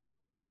closet.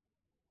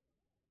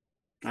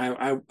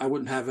 I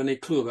wouldn't have any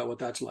clue about what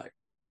that's like.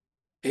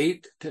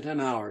 8 to 10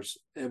 hours.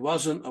 It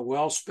wasn't a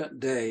well-spent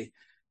day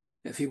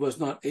if he was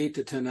not 8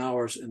 to 10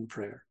 hours in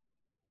prayer.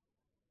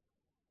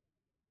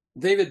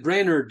 David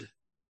Brainerd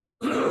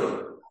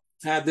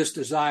had this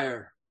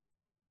desire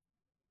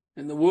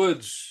in the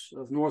woods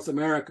of North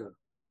America,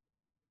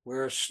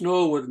 where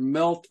snow would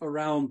melt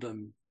around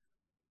him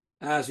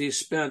as he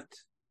spent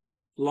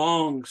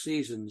long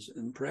seasons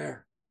in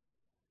prayer.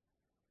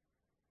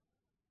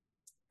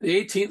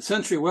 The 18th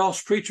century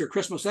Welsh preacher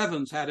Christmas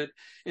Evans had it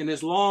in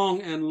his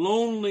long and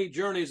lonely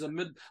journeys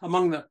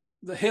among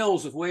the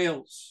hills of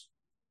Wales.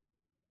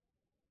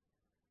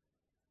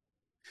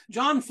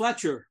 John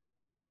Fletcher,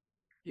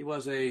 he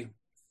was a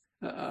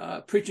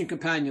preaching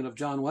companion of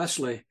John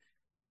Wesley.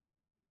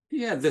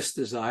 He had this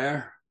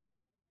desire.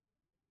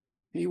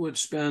 He would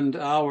spend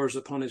hours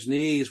upon his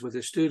knees with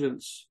his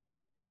students,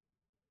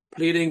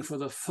 pleading for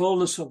the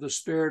fullness of the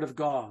Spirit of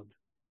God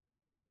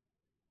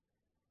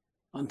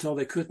until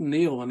they couldn't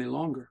kneel any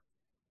longer.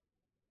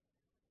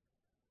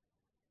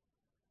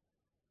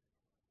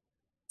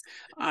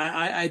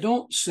 I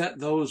don't set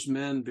those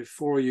men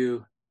before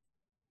you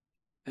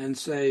and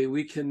say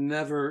we can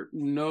never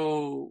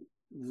know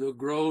the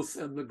growth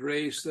and the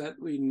grace that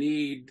we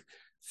need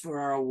for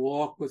our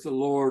walk with the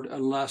Lord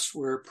unless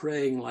we're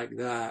praying like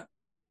that.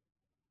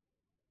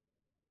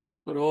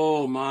 But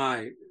oh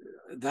my,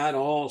 that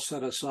all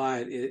set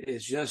aside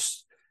is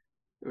just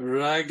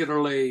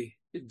regularly,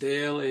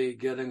 daily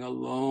getting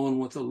alone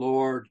with the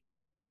Lord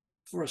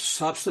for a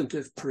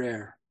substantive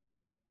prayer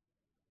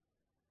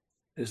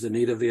is the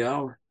need of the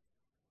hour.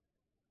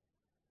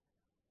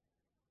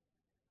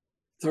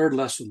 Third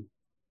lesson.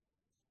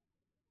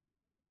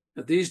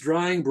 At these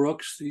drying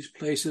brooks, these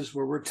places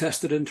where we're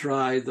tested and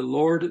tried, the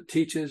Lord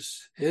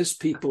teaches his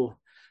people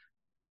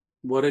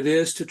what it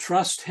is to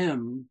trust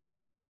him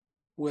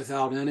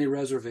without any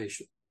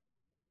reservation.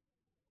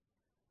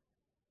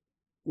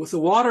 With the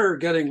water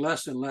getting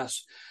less and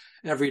less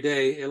every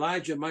day,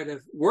 Elijah might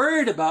have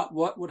worried about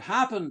what would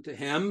happen to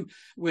him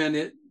when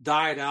it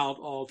died out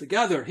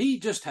altogether. He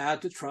just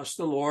had to trust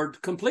the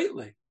Lord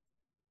completely.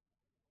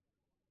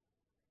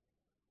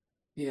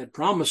 He had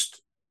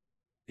promised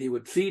he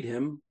would feed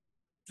him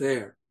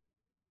there.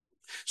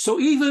 So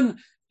even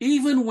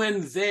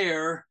when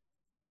there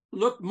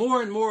looked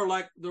more and more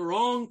like the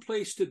wrong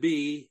place to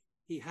be,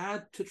 he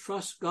had to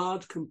trust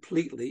God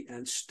completely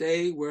and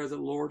stay where the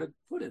Lord had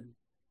put him.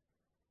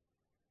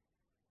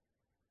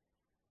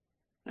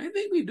 I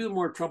think we do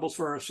more troubles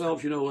for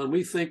ourselves, when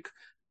we think,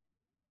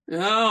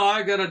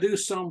 I got to do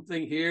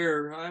something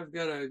here. I've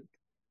got to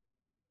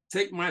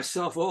take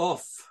myself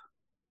off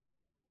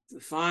to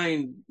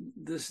find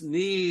this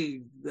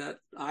need that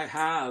I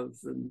have.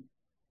 And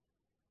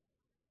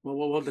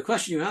well, the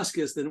question you ask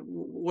is then,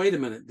 wait a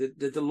minute,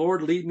 did the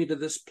Lord lead me to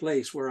this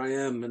place where I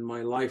am in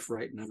my life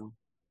right now?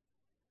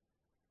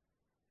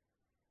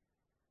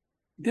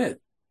 He did.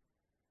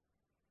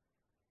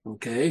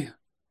 Okay.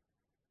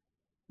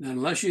 And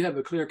unless you have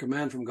a clear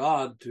command from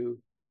God to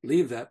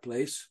leave that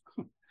place,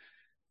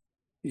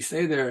 you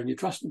stay there and you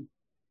trust him.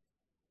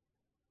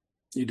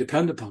 You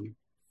depend upon him.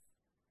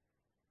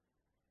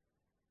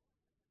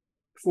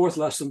 Fourth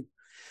lesson,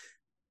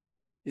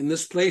 in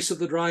this place of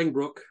the drying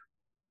brook,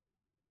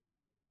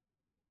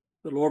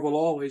 the Lord will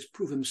always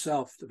prove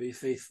himself to be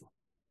faithful.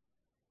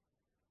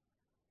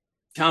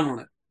 Count on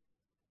it.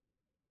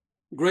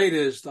 Great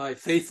is thy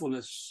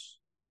faithfulness.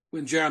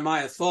 When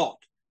Jeremiah thought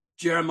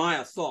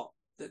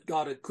that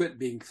God had quit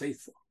being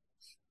faithful.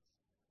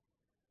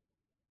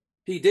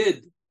 He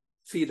did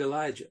feed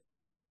Elijah.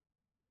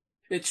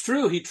 It's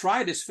true, he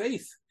tried his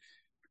faith,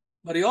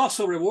 but he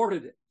also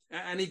rewarded it.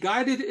 And he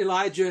guided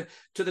Elijah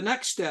to the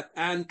next step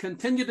and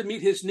continued to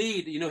meet his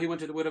need. He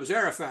went to the widow of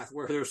Zarephath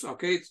where there's,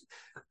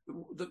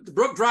 the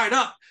brook dried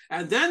up.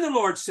 And then the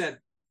Lord said,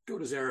 go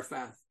to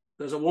Zarephath.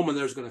 There's a woman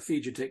there's going to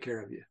feed you, take care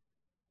of you.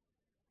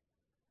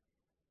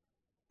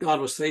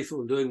 God was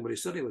faithful in doing what he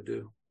said he would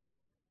do.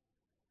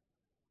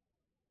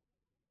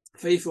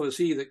 Faithful is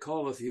he that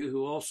calleth you,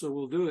 who also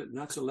will do it. And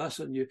that's a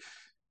lesson. You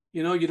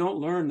don't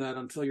learn that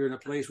until you're in a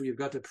place where you've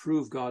got to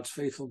prove God's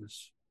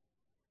faithfulness.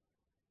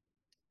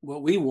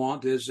 What we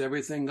want is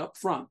everything up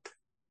front.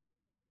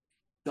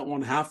 Don't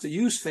want to have to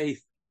use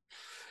faith.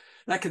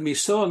 That can be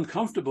so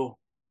uncomfortable.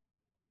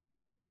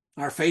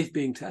 Our faith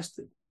being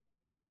tested.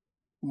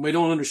 We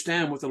don't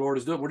understand what the Lord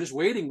is doing. We're just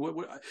waiting.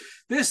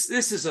 This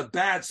is a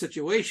bad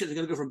situation. It's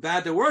going to go from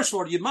bad to worse,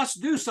 Lord. You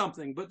must do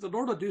something. But the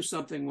Lord will do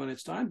something when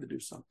it's time to do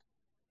something.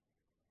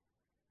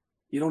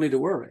 You don't need to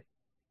worry.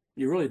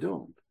 You really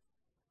don't.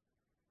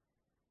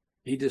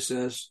 He just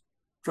says,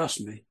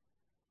 trust me.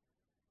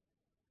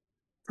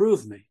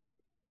 Prove me.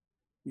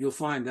 You'll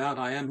find out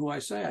I am who I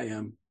say I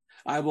am.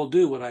 I will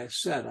do what I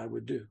said I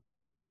would do.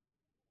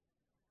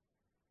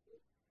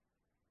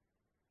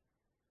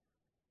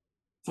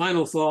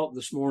 Final thought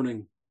this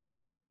morning.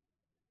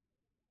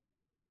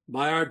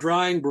 By our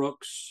drying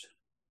brooks,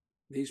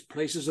 these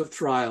places of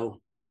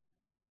trial,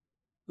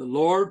 the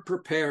Lord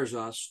prepares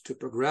us to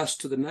progress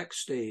to the next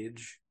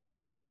stage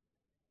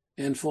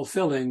in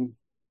fulfilling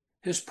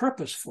his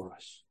purpose for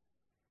us.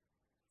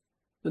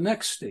 The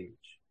next stage.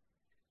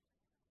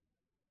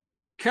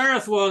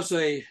 Kerith was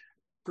a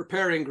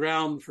preparing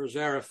ground for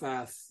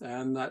Zarephath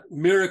and that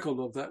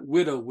miracle of that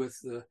widow with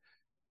the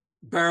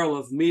barrel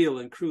of meal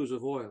and cruse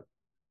of oil.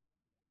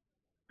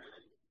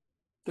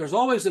 There's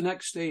always the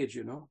next stage,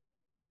 you know.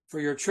 For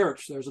your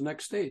church, there's a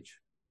next stage.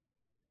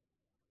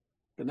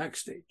 The next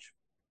stage.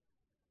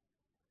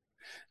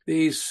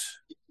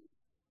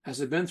 Has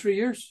it been 3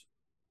 years?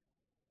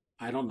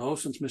 I don't know,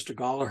 since Mr.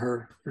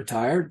 Gallagher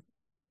retired.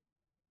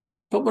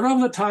 But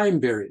whatever the time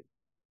period,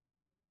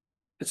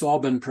 it's all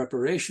been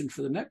preparation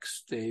for the next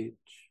stage.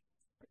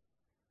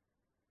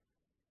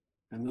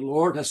 And the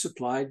Lord has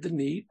supplied the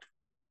need.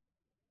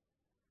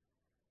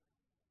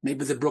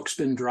 Maybe the brook's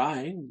been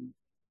drying,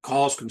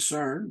 cause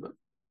concern, but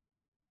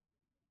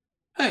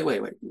hey,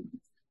 wait.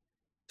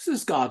 This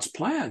is God's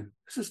plan.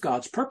 This is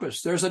God's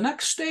purpose. There's a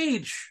next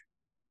stage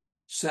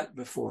set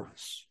before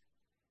us.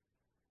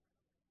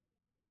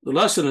 The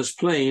lesson is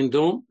plain.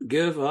 Don't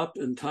give up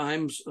in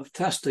times of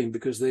testing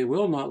because they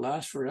will not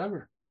last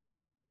forever.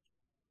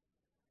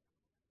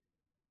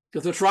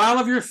 If the trial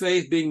of your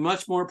faith being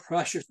much more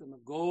precious than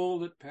the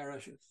gold that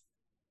perisheth,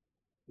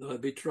 though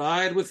it be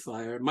tried with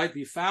fire, it might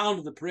be found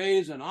in the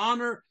praise and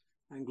honor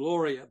and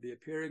glory of the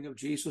appearing of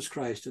Jesus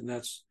Christ. And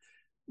that's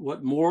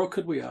what more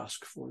could we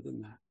ask for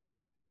than that?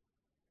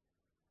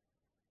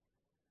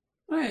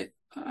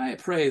 I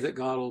pray that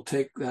God will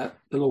take that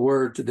little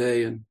word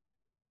today and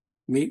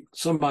meet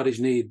somebody's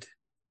need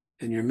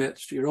in your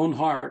midst, your own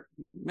heart.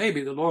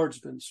 Maybe the Lord's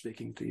been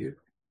speaking to you.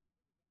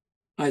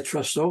 I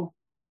trust so.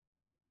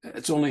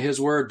 It's only his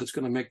word that's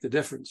going to make the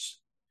difference.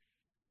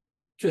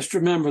 Just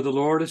remember, the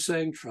Lord is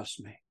saying, trust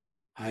me.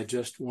 I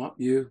just want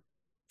you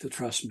to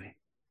trust me.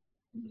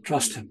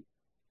 Trust him.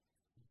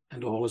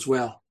 And all is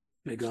well.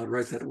 May God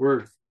write that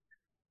word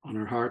on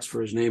our hearts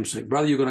for his name's sake. Brother, you're going to